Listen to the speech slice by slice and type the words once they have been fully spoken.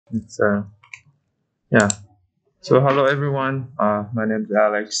It's yeah. So hello everyone. My name is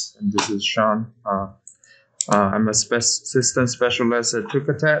Alex, and this is Sean. I'm a system specialist at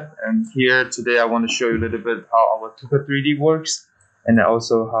TUKA3D, and here today I want to show you a little bit how our TUKA3D works, and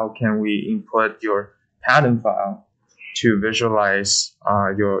also how can we input your pattern file to visualize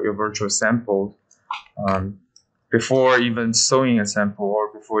your virtual sample um, before even sewing a sample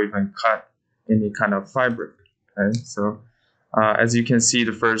or before even cut any kind of fabric. Okay, so as you can see,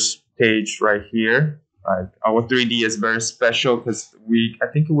 the first page right here, our 3D is very special because I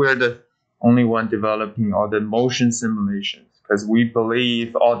think we're the only one developing all the motion simulations because we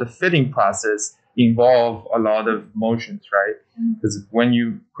believe all the fitting process involve a lot of motions, right? Because when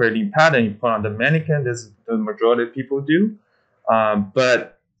you creating pattern, you put on the mannequin, this is the majority of people do.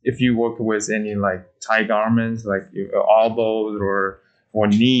 But if you work with any like tie garments, like your elbows or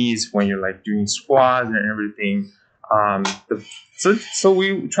knees, when you're like doing squats and everything, so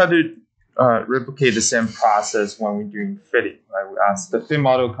we try to replicate the same process when we're doing fitting. Right? We ask the fit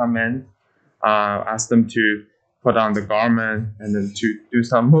model come in, ask them to put on the garment and then to do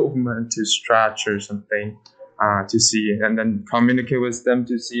some movement to stretch or something to see, and then communicate with them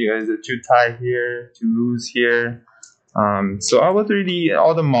to see is it too tight here, too loose here. So our 3D,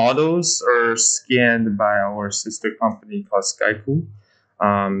 all the models are scanned by our sister company called Skycool.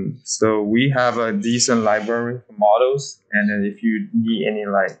 So we have a decent library for models, and then if you need any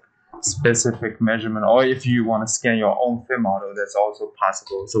like specific measurement, or if you want to scan your own fit model, that's also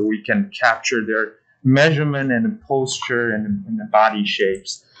possible. So we can capture their measurement and posture and the body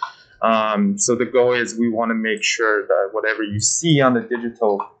shapes. So the goal is we want to make sure that whatever you see on the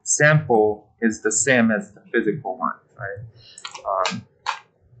digital sample is the same as the physical one, right?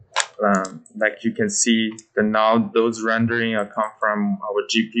 Like you can see, now those rendering come from our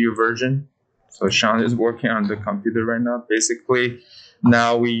GPU version. So Sean is working on the computer right now. Basically,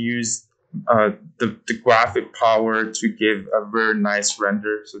 now we use the graphic power to give a very nice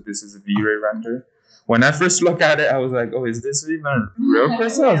render. So this is a V-Ray render. When I first looked at it, I was like, oh, is this even a real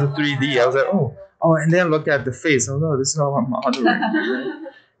person? It was a 3D. I was like, oh, and then look at the face. Oh no, this is how I'm modeling.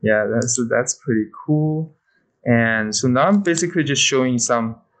 Yeah, that's pretty cool. And so now I'm basically just showing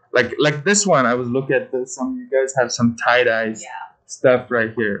some, like this one. I was looking at this. Some of you guys have some tie-dye stuff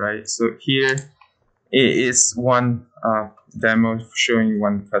right here, right? So here is one demo showing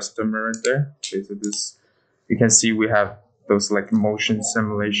one customer right there. Okay, so this, you can see we have those like motion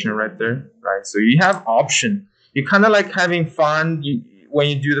simulation right there, right? So you have option. You kind of like having fun. When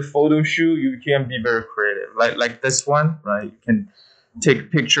you do the photo shoot, you can be very creative. Like this one, right? You can take a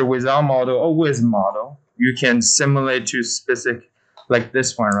picture without model or with model. You can simulate to specific, like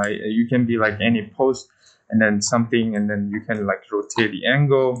this one, right? You can be like any post and then something, and then you can like rotate the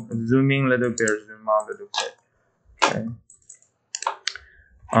angle, zoom in a little bit, zoom out a little bit.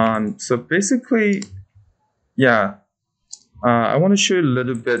 Okay. So basically, yeah. I want to show you a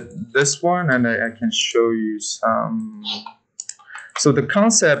little bit this one, and I can show you some. So the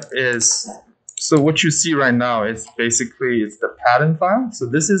concept is, so what you see right now is basically it's the pattern file. So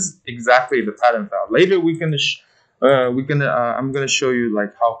this is exactly the pattern file. Later I'm gonna show you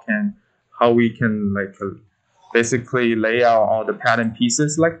like how we can like basically lay out all the pattern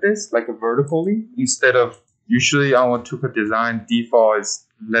pieces like this, like vertically, instead of usually our TUKA design default is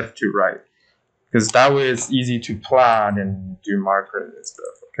left to right. Because that way it's easy to plot and do markers and stuff.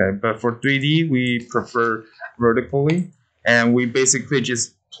 Okay, but for 3D we prefer vertically, and we basically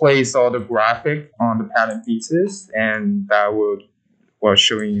just place all the graphic on the pattern pieces, and that would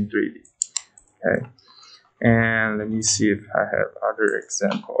showing in 3D. Okay, and let me see if I have other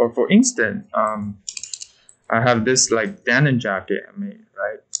example. Or for instance, I have this like denim jacket I made,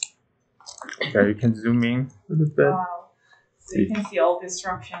 right? Okay, you can zoom in a little bit. Wow. So you can see all the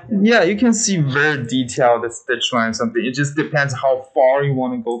instructions. Yeah, you can see very detailed the stitch line, something. It just depends how far you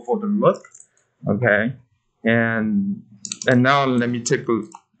want to go for the look. Okay, and now let me take a.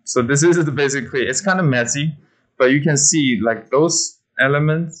 So this is basically, it's kind of messy, but you can see like those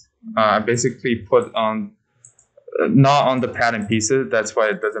elements basically put on not on the pattern pieces. That's why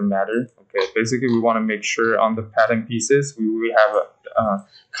it doesn't matter. Okay, basically we want to make sure on the pattern pieces we have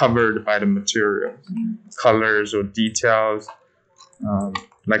covered by the material, colors or details.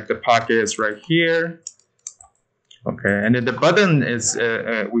 Like the pocket is right here. Okay, and then the button is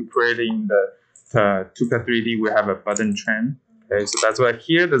we creating the TUKA3D. We have a button trend. Okay, so that's why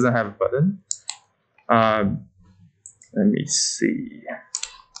here doesn't have a button. Let me see.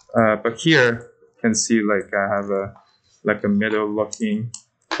 But here you can see like I have a middle looking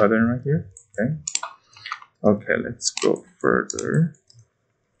button right here. Okay. Okay, let's go further.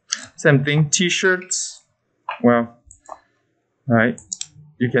 Same thing, t-shirts. Well, right.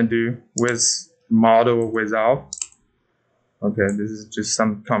 you can do with model without. Okay, this is just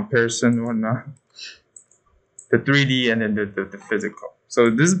some comparison or not. The 3D and then the physical. So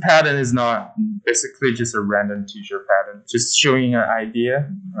this pattern is not basically just a random t-shirt pattern, just showing an idea,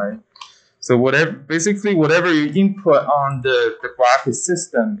 right? So whatever you input on the graphic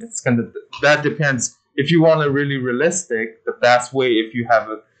system, that depends. If you want a really realistic, the best way, if you have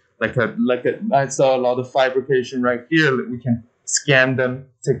I saw a lot of fabrication right here, we can scan them,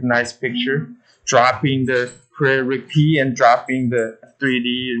 take a nice picture, dropping the create key and dropping the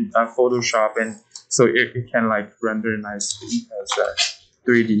 3D in Photoshop, and so it can like render nicely as a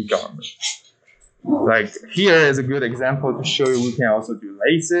 3D garment. Like here is a good example to show you we can also do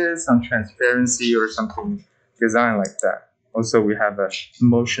laces, some transparency or something design like that. Also we have a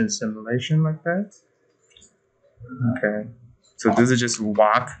motion simulation like that. Okay, so this is just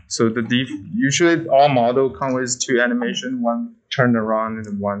walk. So usually all model come with 2 animation, one turn around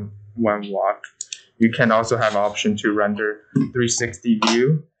and one walk. You can also have option to render 360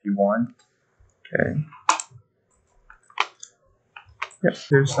 view if you want. Okay. Yeah,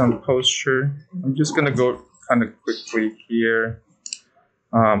 here's some posture. I'm just gonna go kind of quickly here.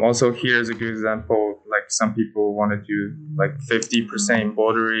 Also, here's a good example. Like some people want to do like 50%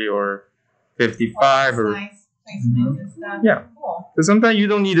 embroidery or 55 or yeah. So sometimes you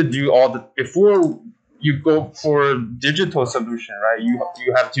don't need to do all the before you go for digital solution, right?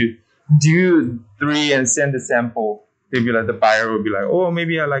 You have to do 3 and send the sample. Maybe like the buyer will be like, oh,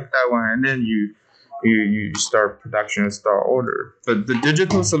 maybe I like that one, and then you start production and start order. But the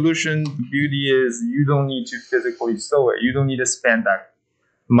digital solution, the beauty is you don't need to physically sew it. You don't need to spend that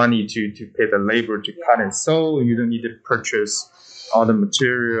money to pay the labor to cut and sew. You don't need to purchase all the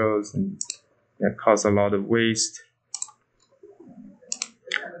materials, and that causes a lot of waste.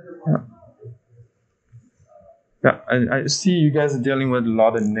 Yeah, I see you guys are dealing with a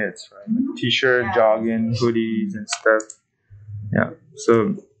lot of knits, right? Like t-shirt, jogging, hoodies, and stuff. Yeah,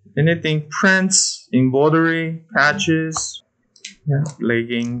 so anything prints, embroidery, patches, yeah,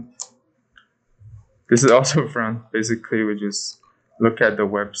 legging. This is also from basically we just look at the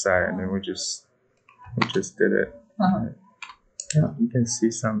website and then we just did it. Yeah, you can see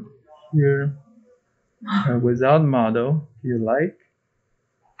some here without model if you like.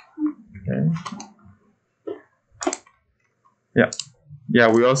 Okay. Yeah.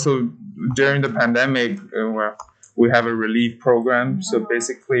 We also during the pandemic we have a relief program. So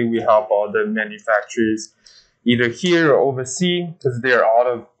basically, we help all the manufacturers either here or overseas because they're out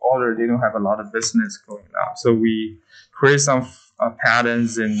of order. They don't have a lot of business going on. So we create some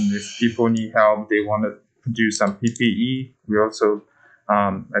patterns, and if people need help, they want to produce some PPE. We also,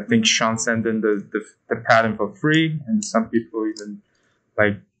 I think Sean sent in the pattern for free, and some people even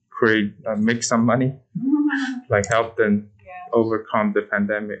like make some money, like help them overcome the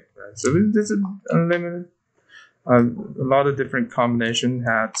pandemic. Right? So this is unlimited. A lot of different combination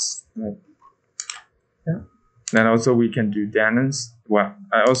hats. Right? Yeah. And also we can do denims. Well,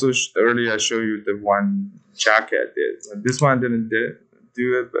 I also earlier I showed you the one jacket I did. This one didn't do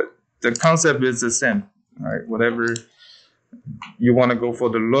it, but the concept is the same. Right? Whatever you want to go for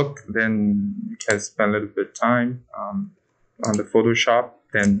the look, then you can spend a little bit of time on the Photoshop.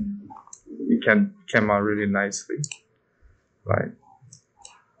 Then it can come out really nicely. Right.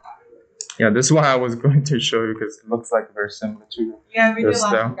 Yeah, this one I was going to show you because it looks like very similar to the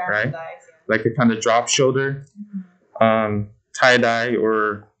style, right? Like a kind of drop shoulder, tie dye,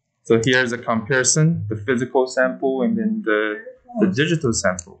 or so here's a comparison: the physical sample and then the digital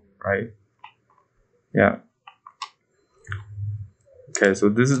sample, right? Yeah. Okay, so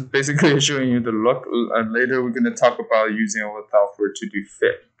this is basically showing you the look. Later we're gonna talk about using our software to do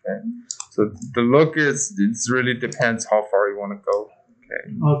fit. Okay, so the look it really depends how far you want to go.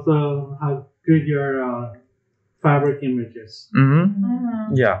 Okay. Also, how good your fabric images.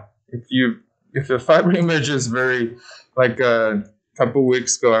 Yeah, if the fabric image is very like a couple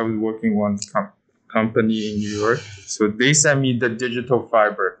weeks ago, I was working one company in New York, so they sent me the digital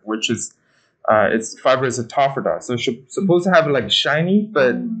fiber, which is its fiber is a taffeta, so it's supposed to have like shiny,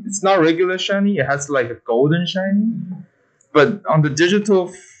 but it's not regular shiny. It has like a golden shiny, but on the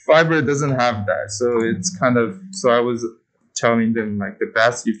digital fiber it doesn't have that. So it's kind of I was telling them like the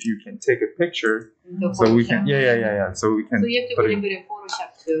best if you can take a picture, so we can so we can. So you have to really good in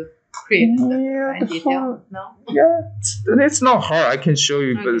Photoshop to create the detail. No. Yeah, it's not hard. I can show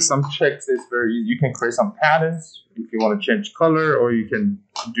you, but some tricks is very easy. You can create some patterns if you want to change color, or you can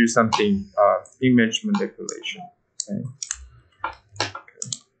do something image manipulation.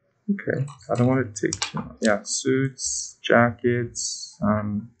 Okay. I don't want to take too much. Yeah, suits, jackets,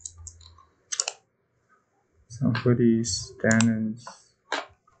 some hoodies, denims.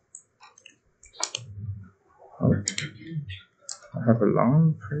 I have a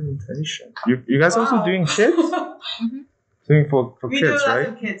long presentation. You guys also doing kids? Doing for We kids, do right? lots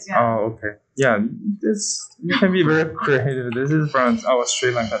of kids, yeah. Oh, okay. Yeah, this you can be very creative. This is from our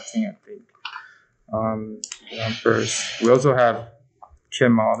Sri Lanka thing, I think. First, we also have kid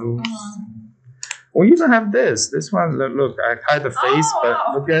models. We even have this. This one, look, I hide the face, but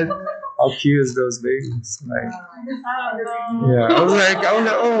look at how cute is those leggings. Like, yeah, I was like,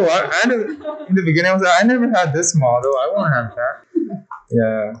 oh, I never, in the beginning, I was like, I never had this model. I want to have that.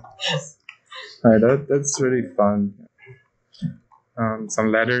 Yeah. All right, that's really fun.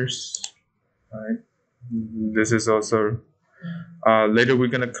 Some letters. All right. This is also, later we're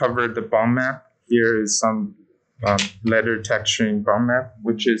going to cover the bomb map. Here is some letter texturing bomb map,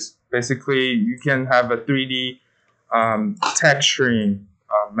 which is basically you can have a 3D texturing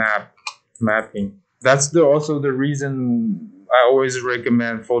mapping. That's also the reason I always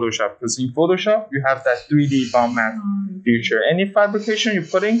recommend Photoshop, because in Photoshop you have that 3D bomb map feature. Any fabrication you're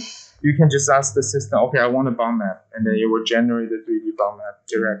putting, you can just ask the system, okay, I want a bomb map, and then it will generate the 3D bomb map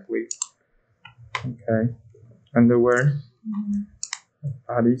directly. Okay, underwear,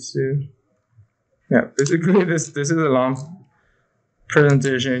 bodysuit. Yeah, basically this is a long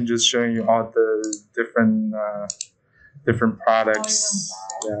presentation just showing you all the different products.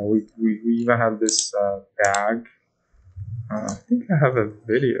 Yeah, we even have this bag. I think I have a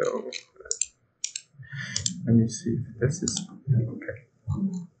video. Let me see if this is okay.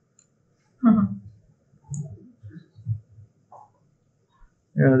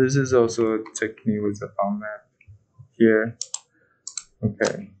 Yeah, this is also a technique with the bomb map here.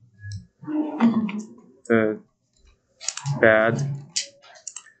 Okay. The bad.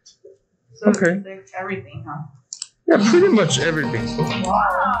 So okay. it's everything, huh? Yeah, pretty much everything.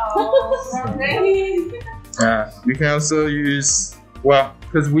 Wow. Yeah, you can also use, well,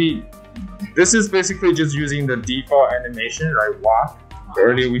 because this is basically just using the default animation, right? Walk.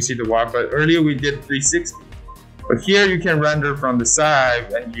 Earlier we see the walk, but earlier we did 360. But here you can render from the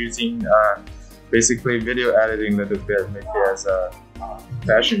side and using basically video editing a little bit, make it as a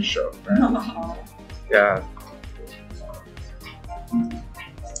fashion show, right? Yeah. I'm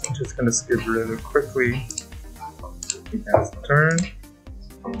just gonna skip really quickly. You can turn,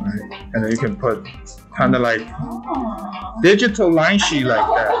 right? And then you can put kind of like digital line sheet like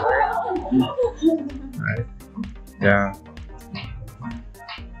that, right? Yeah.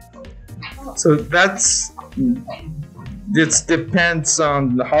 So it depends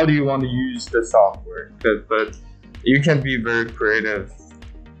on how do you want to use the software, but you can be very creative.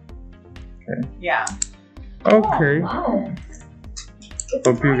 Okay. Yeah. Okay. Wow.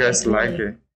 Hope you guys like it.